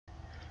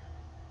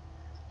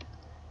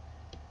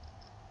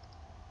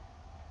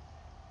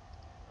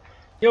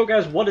Yo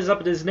guys, what is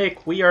up? It is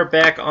Nick. We are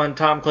back on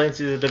Tom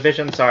Clancy's The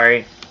Division.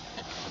 Sorry.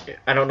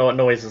 I don't know what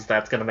noises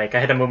that's gonna make. I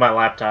had to move my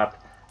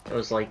laptop. It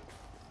was like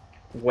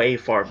way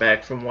far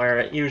back from where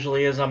it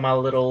usually is on my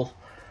little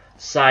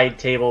side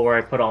table where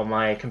I put all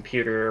my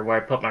computer, where I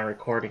put my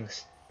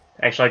recordings.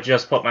 Actually, I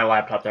just put my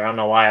laptop there. I don't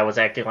know why I was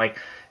acting like,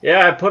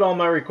 yeah, I put all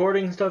my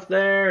recording stuff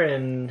there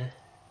and...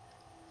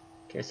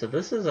 Okay, so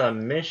this is a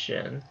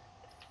mission.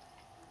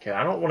 Okay,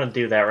 I don't want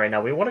to do that right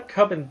now. We want to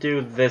come and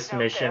do this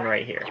mission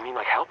right here. You mean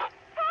like help?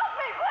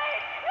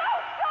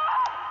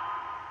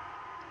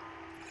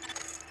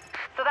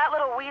 So that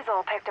little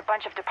weasel picked a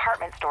bunch of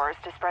department stores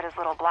to spread his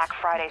little Black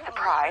Friday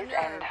surprise,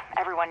 and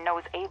everyone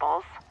knows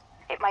Abel's.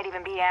 It might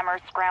even be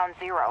Amherst's Ground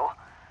Zero.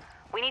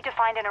 We need to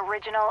find an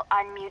original,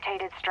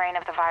 unmutated strain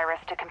of the virus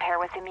to compare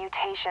with the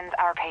mutations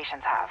our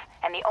patients have.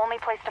 And the only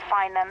place to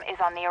find them is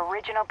on the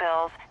original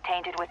bills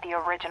tainted with the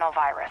original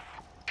virus.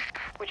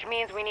 Which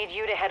means we need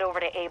you to head over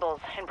to Abel's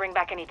and bring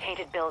back any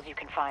tainted bills you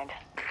can find.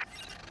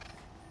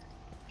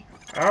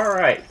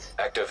 Alright.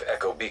 Active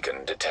echo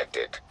beacon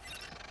detected.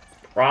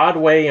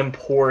 Broadway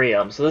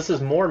Emporium. So this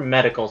is more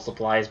medical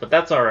supplies, but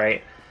that's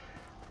alright.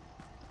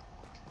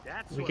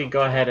 We could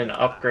go ahead and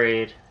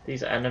upgrade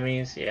these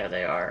enemies. Yeah,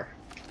 they are.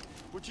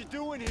 What you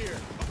doing here?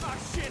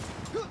 Oh, shit.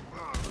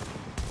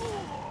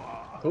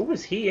 Who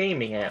was he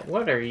aiming at?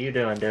 What are you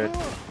doing, dude?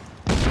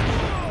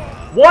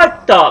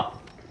 What the?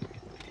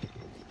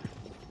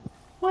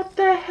 What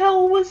the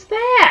hell was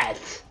that?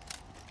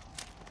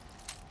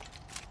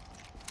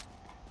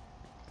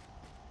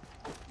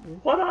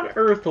 What on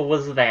earth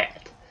was that?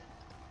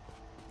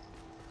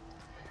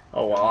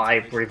 Oh well, I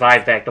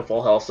revived back to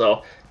full health,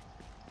 so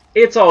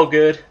it's all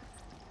good.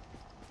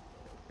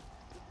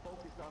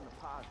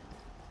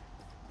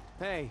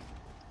 Hey,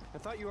 I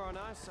thought you were on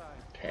our side.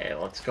 Okay,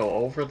 let's go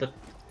over the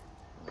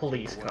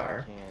police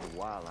car.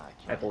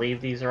 I believe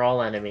these are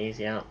all enemies,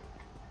 yeah.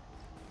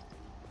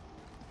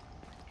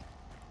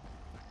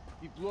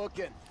 Keep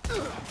looking.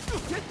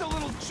 Get the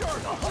little jerk!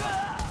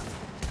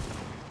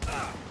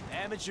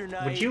 Amateur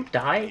night. Would you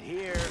die? Right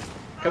here.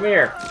 Come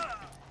here.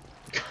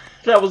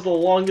 That was the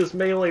longest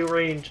melee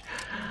range.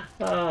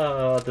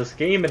 This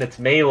game and its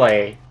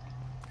melee.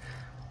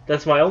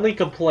 That's my only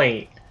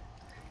complaint.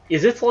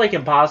 Is it's like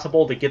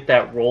impossible to get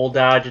that roll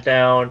dodge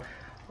down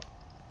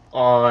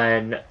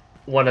on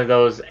one of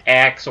those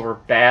axe or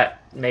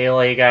bat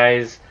melee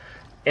guys.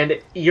 And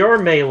your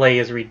melee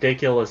is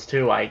ridiculous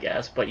too, I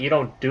guess, but you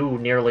don't do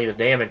nearly the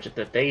damage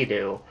that they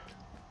do.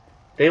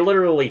 They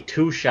literally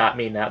two-shot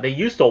me now. They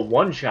used to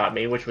one-shot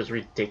me, which was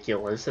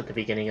ridiculous at the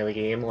beginning of the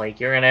game. Like,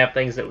 you're gonna have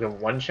things that can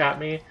one-shot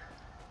me.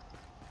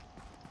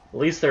 At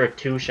least they're a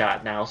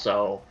two-shot now,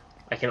 so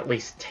I can at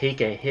least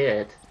take a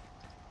hit.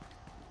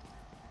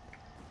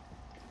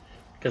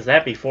 Because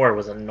that before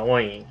was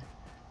annoying.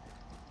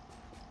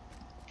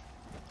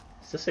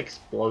 Is this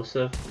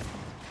explosive?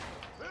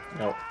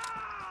 Nope.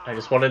 I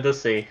just wanted to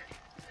see.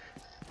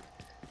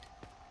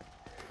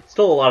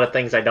 Still a lot of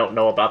things I don't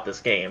know about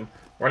this game.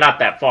 We're not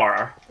that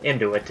far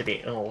into it to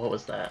be... Oh, what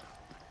was that?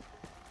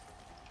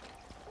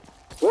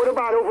 What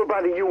about over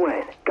by the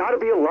UN? Gotta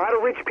be a lot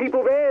of rich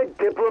people there,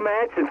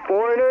 diplomats and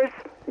foreigners.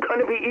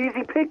 Gonna be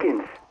easy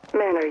pickings.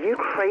 Man, are you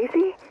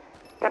crazy?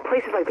 That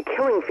place is like the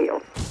killing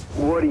field.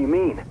 What do you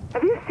mean?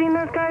 Have you seen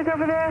those guys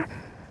over there?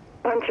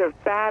 Bunch of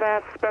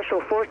badass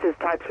special forces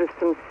types with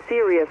some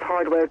serious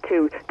hardware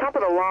too. Top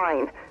of the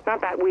line.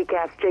 Not that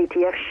weak-ass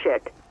JTF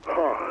shit.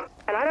 Huh.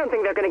 And I don't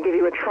think they're gonna give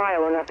you a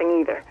trial or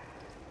nothing either.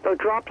 They'll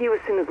drop you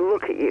as soon as they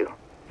look at you.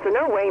 So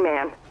no way,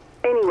 man.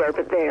 Anywhere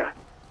but there.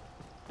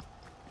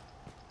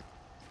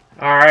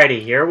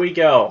 Alrighty, here we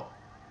go.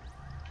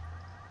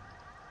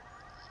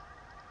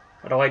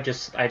 What do I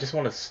just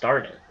want to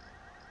start it.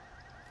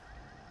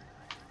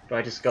 Do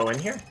I just go in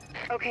here?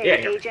 Okay,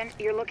 yeah, Agent,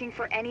 you're looking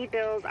for any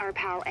bills our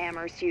pal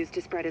Amherst used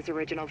to spread his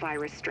original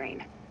virus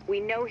strain. We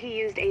know he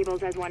used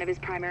Abel's as one of his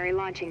primary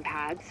launching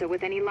pads, so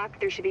with any luck,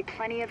 there should be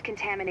plenty of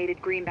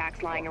contaminated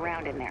greenbacks lying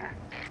around in there.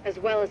 As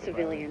well as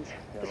civilians.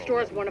 The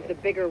store is one of the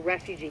bigger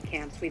refugee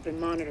camps we've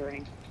been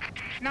monitoring.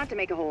 Not to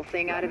make a whole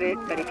thing out of it,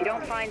 but if you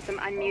don't find some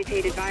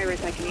unmutated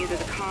virus I can use as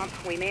a comp,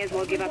 we may as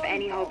well give up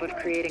any hope of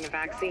creating a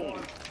vaccine.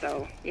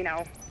 So, you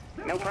know,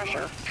 no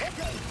pressure.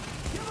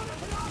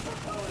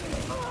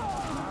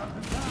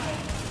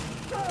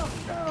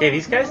 Okay,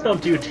 these guys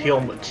don't do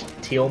teal...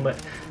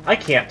 I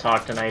can't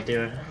talk tonight,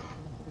 dude.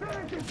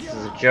 This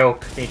is a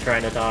joke, me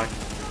trying to talk.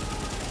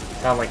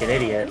 Sound like an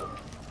idiot.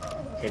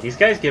 Okay, these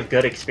guys give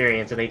good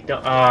experience, and they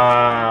don't...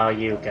 Oh,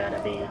 you gotta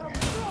be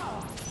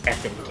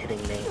effing kidding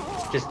me.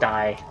 Just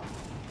die.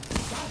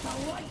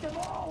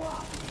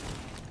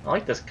 I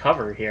like this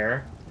cover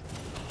here.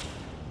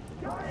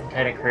 And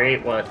kind of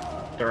create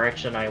what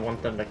direction I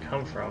want them to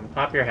come from.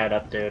 Pop your head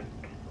up, dude.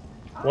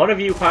 One of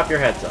you pop your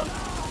heads up.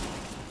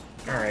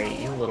 Alright,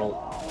 you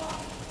little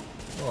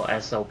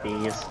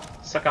SOBs.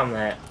 Suck on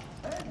that.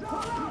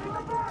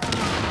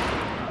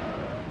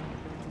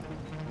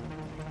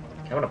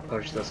 I'm gonna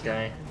push this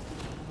guy.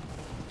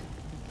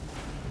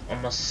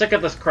 I'm sick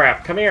of this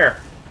crap. Come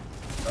here.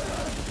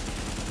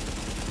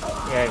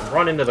 Yeah,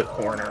 run into the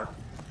corner.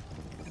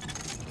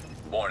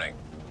 Warning.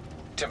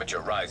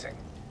 Temperature rising.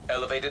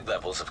 Elevated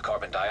levels of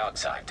carbon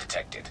dioxide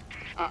detected.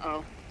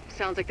 Uh-oh.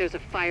 Sounds like there's a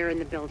fire in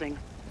the building.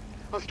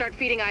 I'll start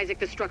feeding Isaac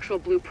the structural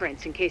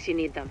blueprints in case you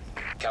need them.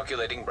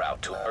 Calculating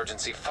route to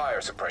emergency fire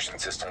suppression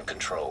system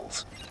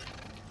controls.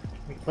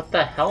 Wait, what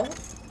the hell?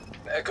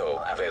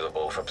 Echo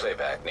available for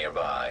playback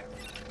nearby.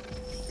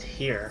 It's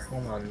here.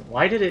 Hold on.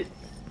 Why did it...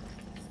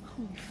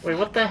 Wait,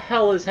 what the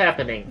hell is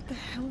happening? What the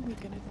hell are we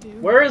gonna do?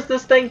 Where is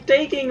this thing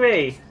taking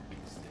me?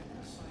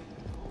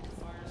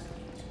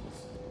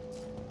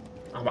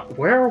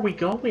 Where are we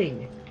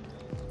going?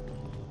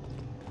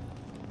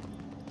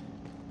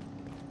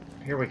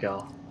 Here we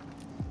go.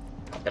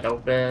 Pop it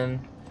open.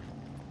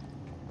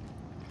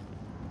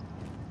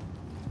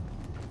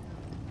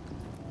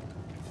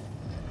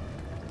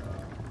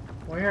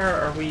 Where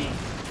are we?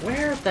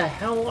 Where the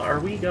hell are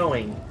we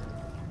going?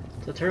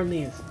 To turn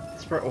these...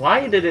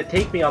 Why did it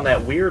take me on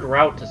that weird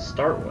route to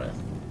start with?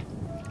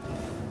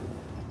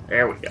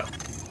 There we go.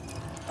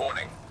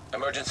 Warning.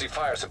 Emergency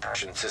fire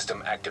suppression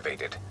system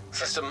activated.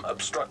 System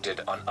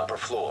obstructed on upper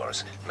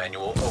floors.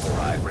 Manual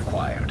override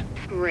required.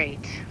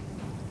 Great.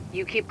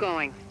 You keep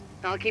going.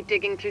 I'll keep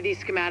digging through these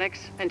schematics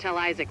and tell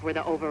Isaac where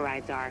the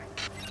overrides are.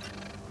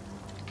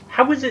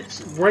 How is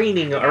it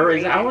raining, or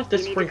is how is the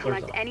you need to sprinklers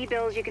collect on? any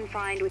bills you can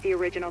find with the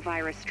original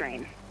virus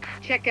strain.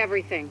 Check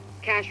everything.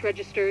 Cash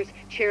registers,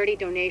 charity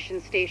donation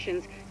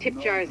stations, tip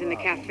jars in the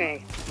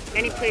cafe.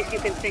 Any place you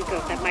can think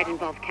of that might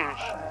involve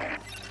cash.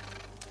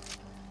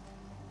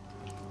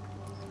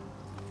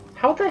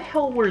 How the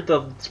hell were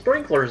the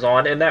sprinklers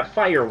on and that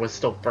fire was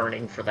still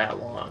burning for that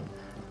long?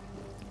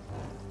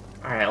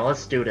 Alright,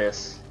 let's do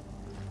this.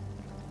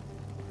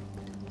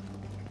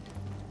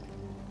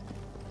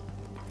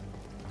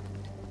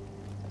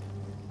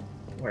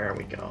 Where are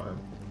we going?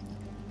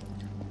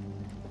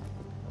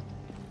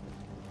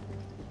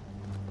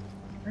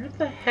 Where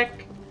the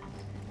heck?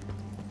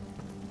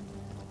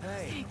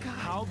 Hey, Thank God.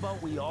 how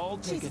about we all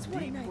take Jesus, a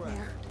what a deep breath?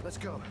 nightmare. Let's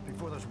go,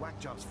 before those whack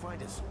jobs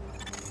find us.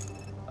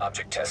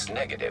 Object test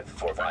negative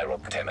for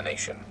viral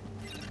contamination.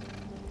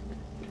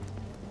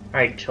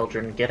 Alright,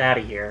 children, get out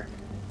of here.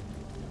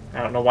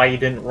 I don't know why you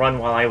didn't run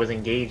while I was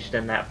engaged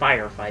in that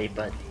firefight,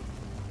 but...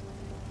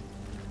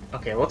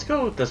 Okay, let's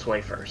go this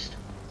way first.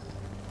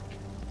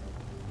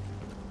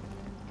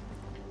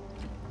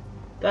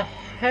 The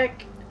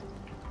heck?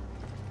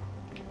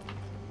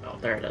 Oh,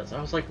 there it is. I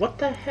was like, what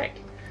the heck?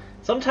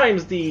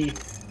 Sometimes the...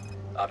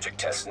 Object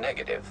test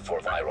negative for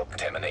viral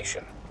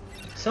contamination.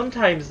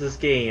 Sometimes this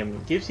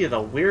game gives you the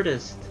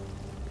weirdest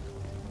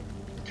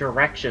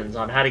directions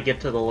on how to get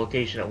to the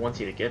location it wants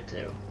you to get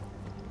to.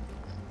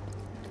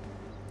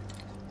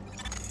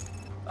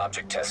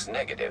 Object test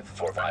negative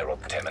for viral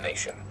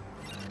contamination.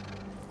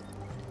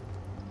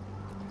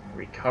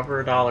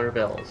 Recover dollar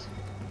bills.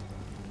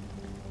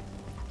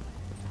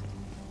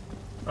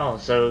 Oh,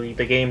 so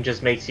the game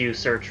just makes you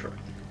search for...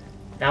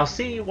 Now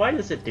see, why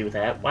does it do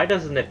that? Why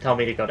doesn't it tell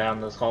me to go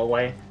down this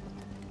hallway?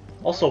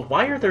 Also,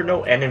 why are there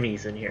no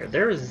enemies in here?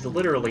 There is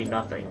literally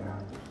nothing.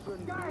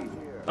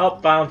 Oh,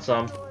 found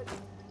some.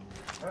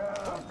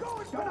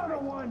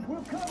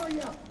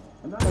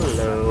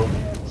 Hello.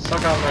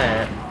 Suck on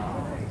that.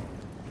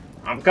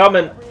 I'm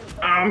coming!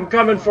 I'm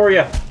coming for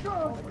you!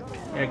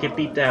 Yeah, get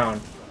beat down.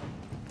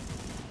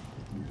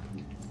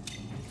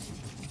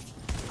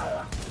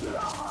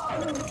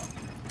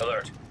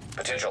 Alert.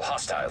 Potential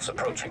hostiles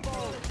approaching.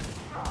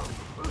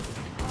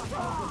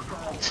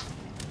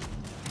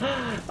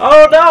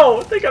 Oh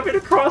no! They got me to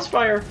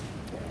crossfire!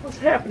 What's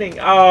happening?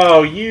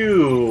 Oh,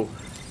 you!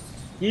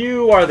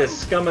 You are the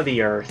scum of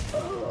the earth.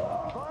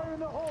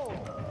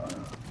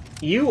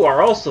 You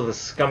are also the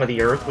scum of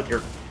the earth with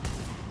your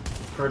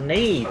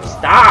grenades.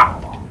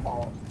 Stop!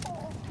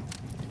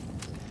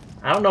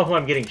 I don't know who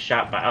I'm getting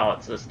shot by. Oh,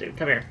 it's this dude.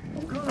 Come here.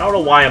 I don't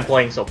know why I'm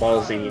playing so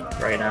ballsy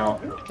right now.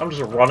 I'm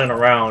just running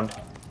around.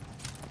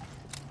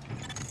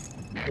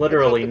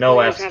 Literally no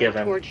F's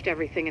given. Torched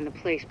everything in the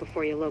place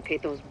before you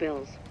locate those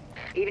bills.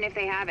 Even if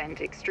they haven't,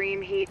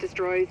 extreme heat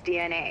destroys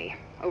DNA.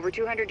 Over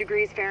 200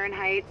 degrees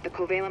Fahrenheit, the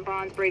covalent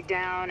bonds break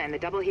down, and the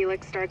double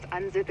helix starts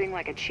unzipping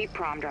like a cheap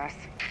prom dress.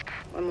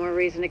 One more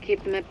reason to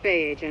keep them at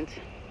bay, Agent.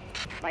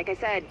 Like I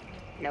said,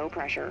 no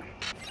pressure.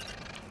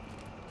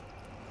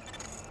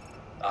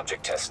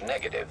 Object test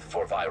negative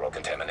for viral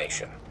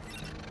contamination.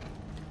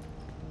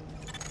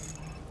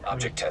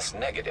 Object test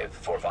negative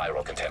for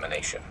viral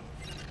contamination.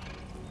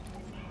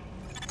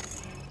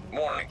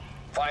 Warning.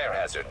 Fire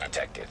hazard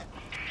detected.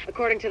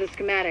 According to the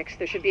schematics,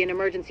 there should be an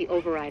emergency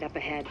override up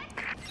ahead.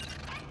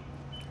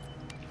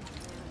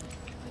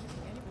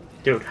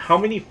 Dude, how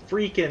many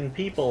freaking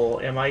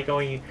people am I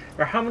going...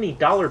 Or how many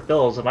dollar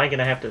bills am I going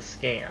to have to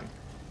scan?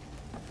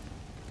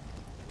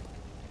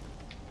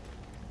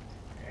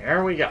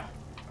 There we go.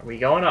 Are we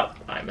going up?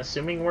 I'm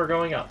assuming we're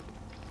going up.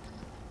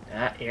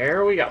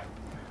 Here we go.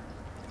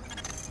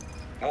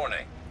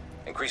 Warning.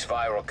 Increased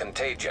viral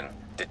contagion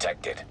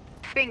detected.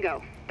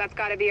 Bingo. That's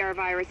gotta be our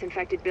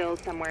virus-infected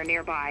bills somewhere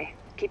nearby.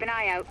 Keep an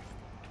eye out,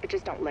 but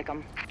just don't lick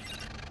them.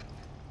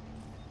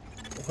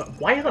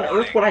 Why on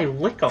earth would I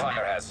lick them?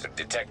 Fire hazard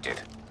detected.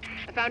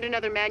 I found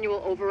another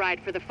manual override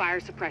for the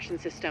fire suppression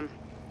system.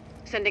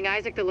 Sending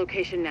Isaac the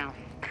location now.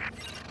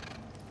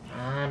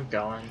 I'm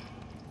going.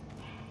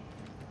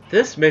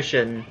 This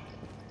mission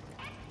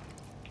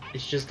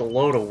is just a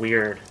load of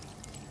weird.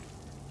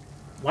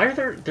 Why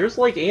are there's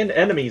like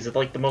enemies at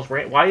like the most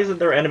why isn't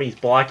there enemies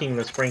blocking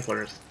the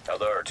sprinklers?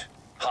 Alert.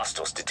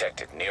 Hostiles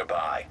detected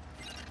nearby.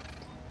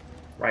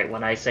 Right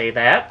when I say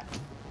that,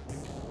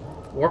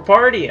 we're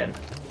partying.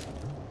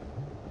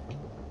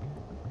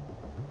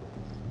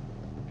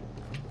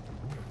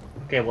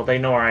 Okay, well they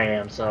know where I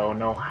am, so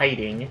no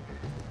hiding.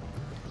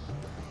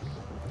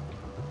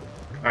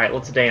 Alright,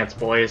 let's dance,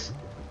 boys.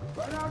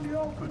 Right out in the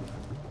open.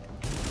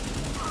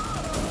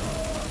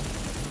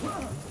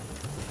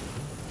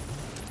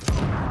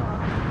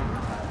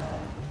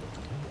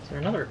 Is there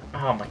another?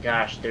 Oh my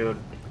gosh, dude.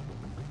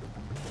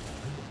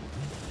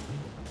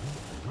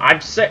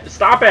 I'm sick.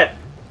 Stop it!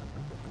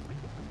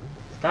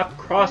 Stop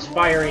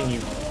crossfiring, you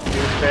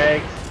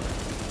douchebags.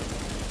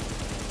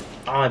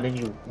 Oh, and then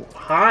you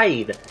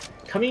hide.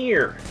 Come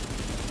here.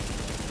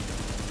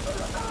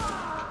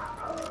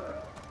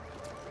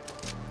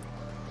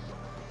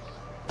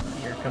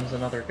 Here comes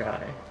another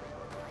guy.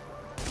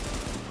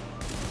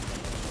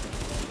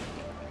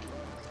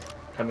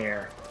 Come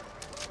here.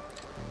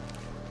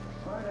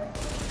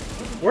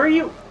 Where are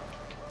you?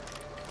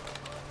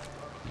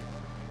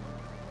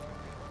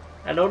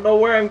 I don't know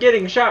where I'm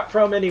getting shot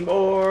from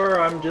anymore.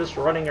 I'm just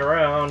running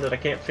around and I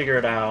can't figure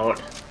it out.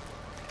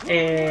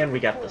 And we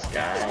got this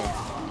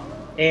guy.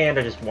 And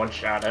I just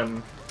one-shot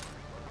him.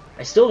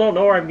 I still don't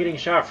know where I'm getting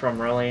shot from,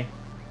 really.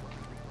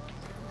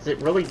 Is it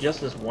really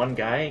just this one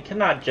guy? It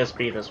cannot just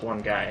be this one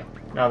guy.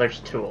 No, there's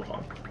two of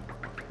them.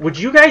 Would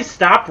you guys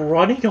stop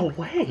running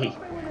away?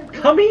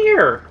 Come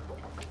here!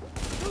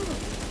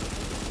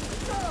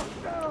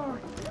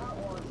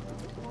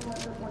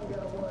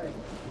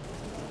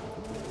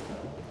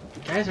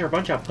 You guys are a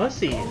bunch of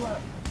pussies.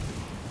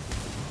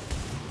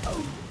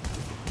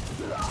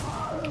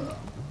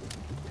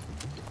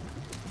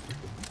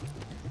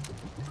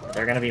 Are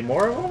there gonna be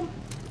more of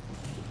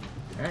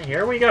them?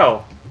 Here we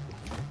go.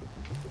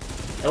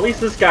 At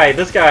least this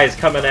guy's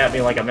coming at me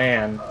like a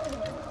man.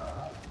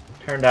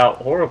 Turned out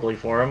horribly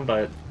for him,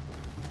 but...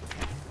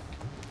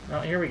 Oh,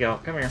 here we go.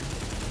 Come here.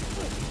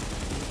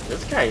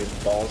 This guy is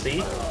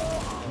ballsy.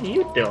 What are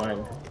you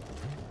doing?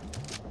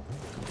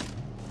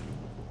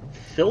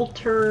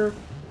 Filter...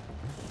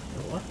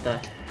 What the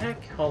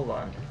heck? Hold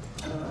on.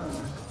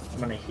 I'm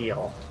gonna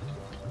heal.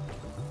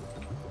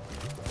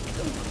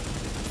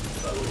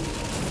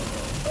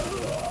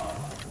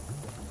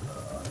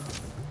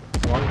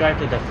 How long do I have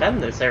to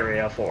defend this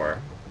area for?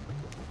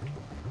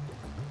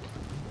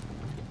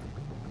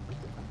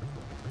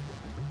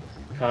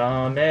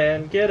 Come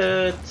and get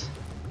it!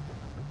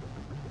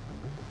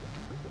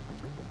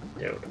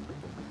 Dude.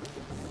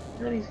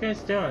 What are these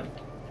guys doing?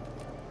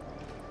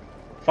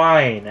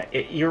 Fine.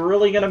 You're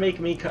really gonna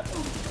make me cut...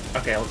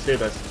 Okay, let's do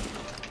this.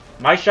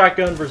 My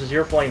shotgun versus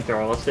your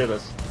flamethrower. Let's do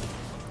this.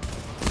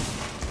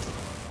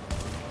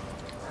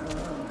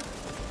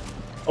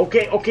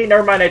 Okay, okay,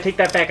 never mind. I take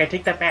that back. I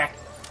take that back.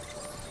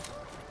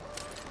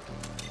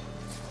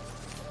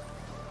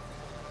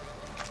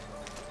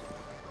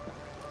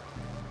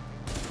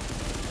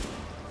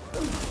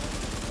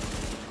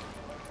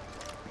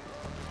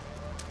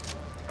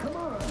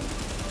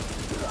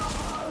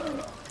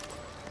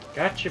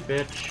 Gotcha,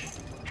 bitch.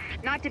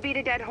 Not to beat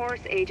a dead horse,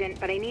 Agent,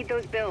 but I need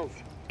those bills.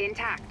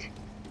 Intact.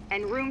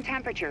 And room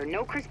temperature,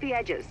 no crispy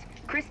edges.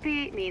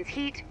 Crispy means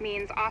heat,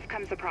 means off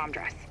comes the prom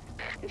dress.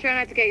 And try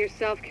not to get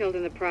yourself killed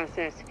in the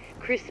process.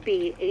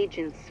 Crispy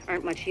agents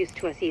aren't much use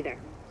to us either.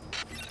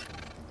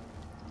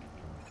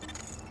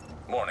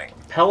 Warning.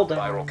 Pell down.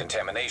 Viral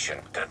contamination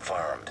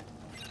confirmed.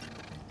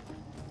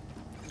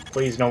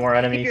 Please, no more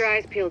enemies. Keep your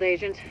eyes peeled,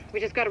 Agent.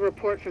 We just got a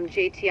report from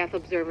JTF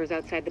observers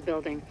outside the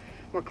building.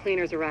 More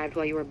cleaners arrived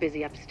while you were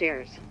busy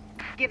upstairs.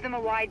 Give them a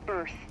wide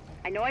berth.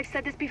 I know I've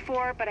said this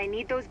before, but I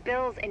need those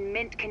bills in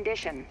mint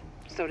condition,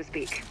 so to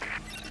speak.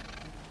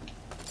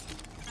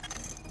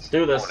 Let's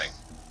do this. Warning.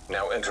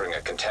 Now entering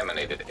a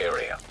contaminated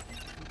area.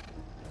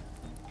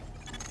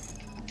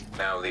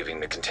 Now leaving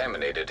the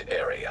contaminated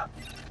area.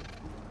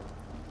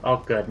 Oh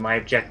good, my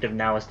objective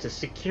now is to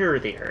secure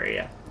the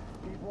area.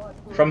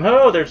 From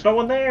who? There's no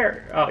one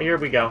there! Oh, here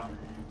we go.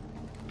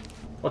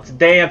 Let's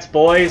dance,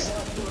 boys!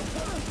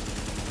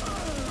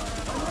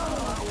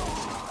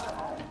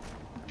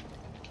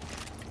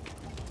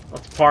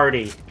 Let's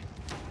party.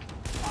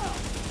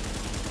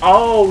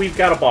 Oh, we've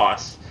got a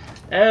boss.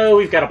 Oh,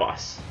 we've got a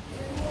boss.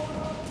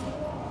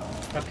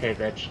 Okay,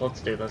 bitch, let's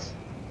do this.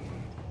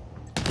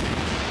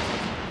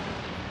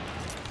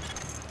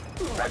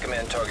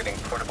 Recommend targeting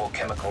portable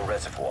chemical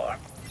reservoir.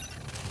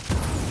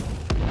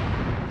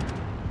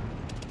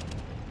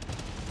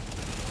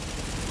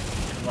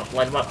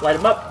 Light him up, light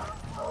him up!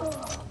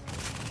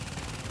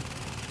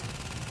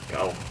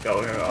 Go,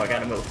 go, go, I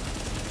gotta move.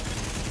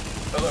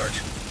 Alert.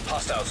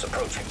 Hostiles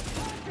approaching.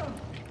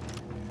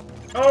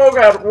 Oh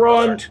god,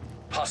 run! Alert.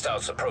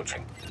 Hostiles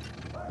approaching.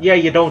 Yeah,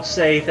 you don't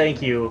say,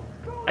 thank you.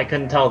 I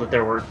couldn't tell that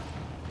there were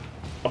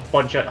a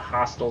bunch of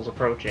hostiles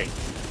approaching.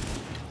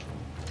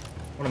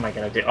 What am I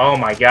gonna do? Oh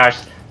my gosh,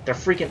 they're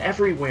freaking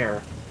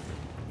everywhere.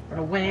 Run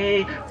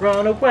away,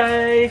 run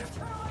away.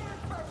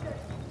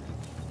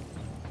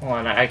 Hold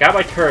on, I got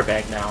my turret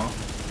back now.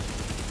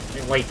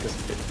 Let me light this.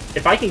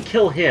 If I can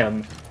kill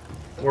him,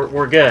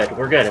 we're good.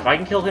 We're good. If I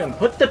can kill him,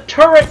 put the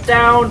turret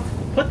down.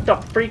 Put the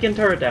freaking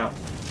turret down.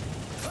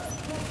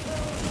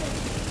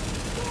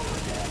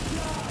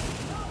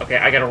 Okay,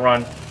 I gotta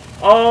run.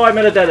 Oh, I'm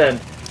at a dead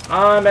end.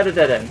 I'm at a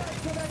dead end.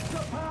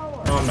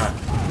 No, I'm not.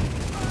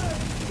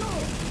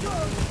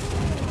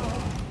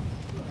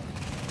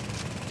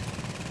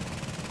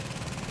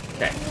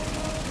 Okay.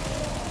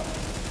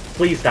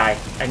 Please die.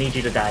 I need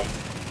you to die.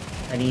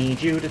 I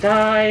need you to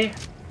die.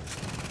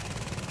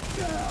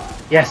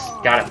 Yes,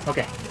 got him.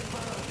 Okay.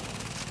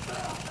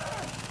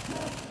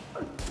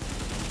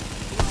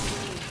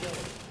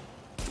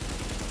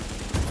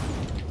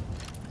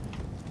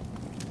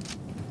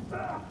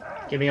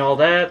 Give me all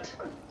that.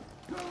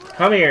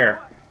 Come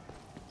here.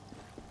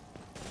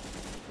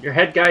 Your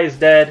head guy is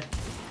dead.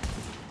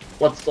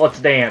 Let's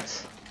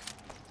dance.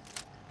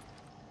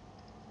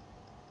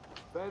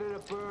 Better to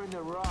burn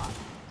the rock.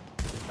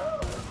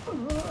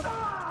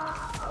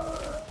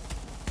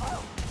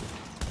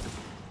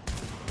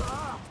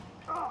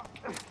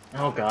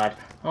 Oh god.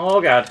 Oh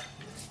god.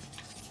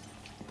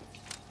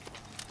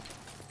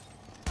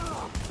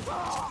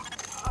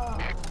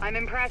 I'm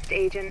impressed,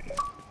 Agent.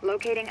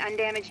 Locating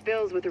undamaged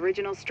bills with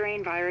original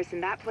strain virus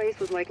in that place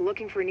was like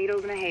looking for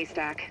needles in a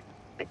haystack.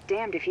 But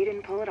damned if you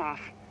didn't pull it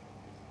off.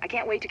 I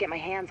can't wait to get my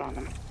hands on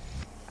them.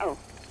 Oh,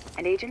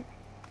 and Agent,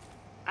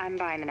 I'm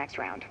buying the next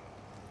round.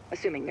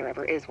 Assuming there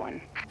ever is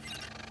one.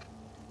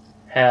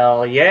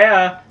 Hell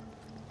yeah!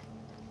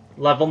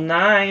 Level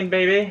 9,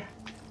 baby!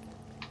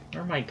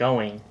 Where am I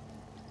going?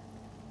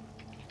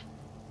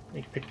 Let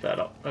me pick that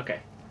up. Okay.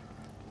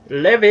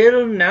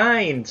 Level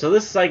 9! So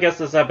this, I guess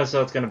this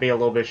episode's gonna be a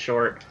little bit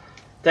short.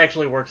 It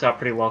actually works out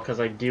pretty well because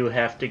I do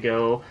have to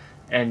go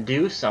and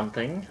do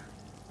something.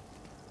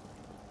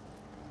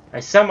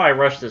 I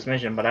semi-rushed this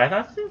mission, but I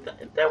thought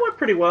that went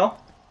pretty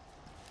well.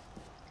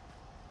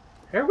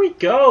 There we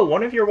go!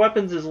 One of your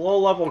weapons is low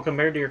level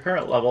compared to your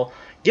current level.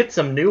 Get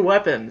some new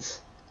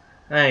weapons!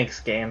 Thanks,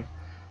 game.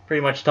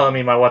 Pretty much telling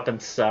me my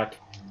weapons suck.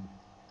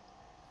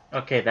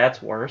 Okay,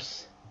 that's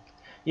worse.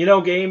 You know,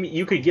 game,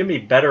 you could give me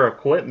better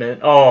equipment.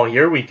 Oh,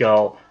 here we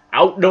go.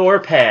 Outdoor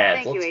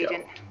pads. Thank you, Let's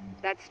Agent.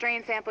 That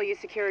strain sample you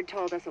secured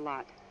told us a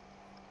lot.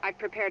 I've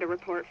prepared a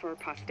report for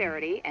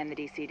posterity and the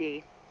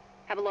DCD.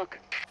 Have a look.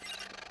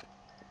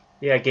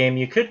 Yeah, game,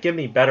 you could give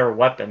me better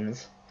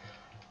weapons.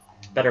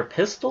 Better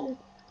pistol?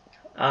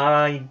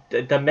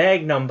 The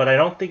Magnum, but I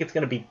don't think it's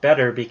going to be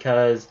better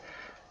because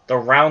the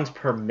rounds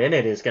per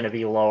minute is going to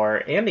be lower,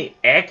 and the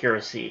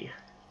accuracy.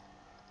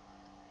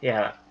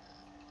 Yeah,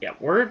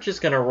 we're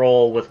just going to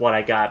roll with what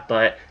I got,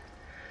 but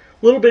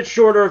a little bit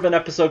shorter of an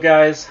episode,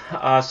 guys.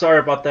 Sorry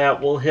about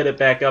that. We'll hit it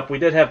back up. We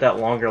did have that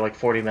longer, like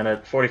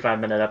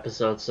 45-minute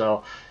episode,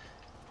 so,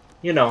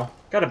 you know,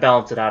 gotta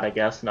balance it out, I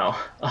guess. No.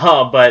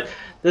 But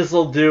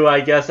this'll do,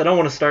 I guess. I don't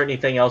want to start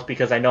anything else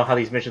because I know how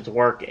these missions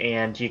work,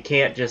 and you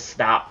can't just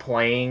stop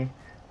playing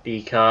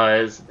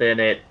because then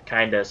it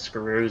kind of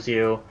screws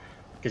you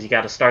because you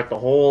got to start the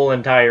whole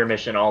entire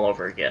mission all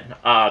over again.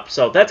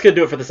 So that's going to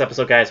do it for this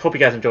episode, guys. Hope you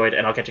guys enjoyed,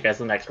 and I'll catch you guys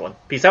in the next one.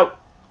 Peace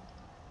out.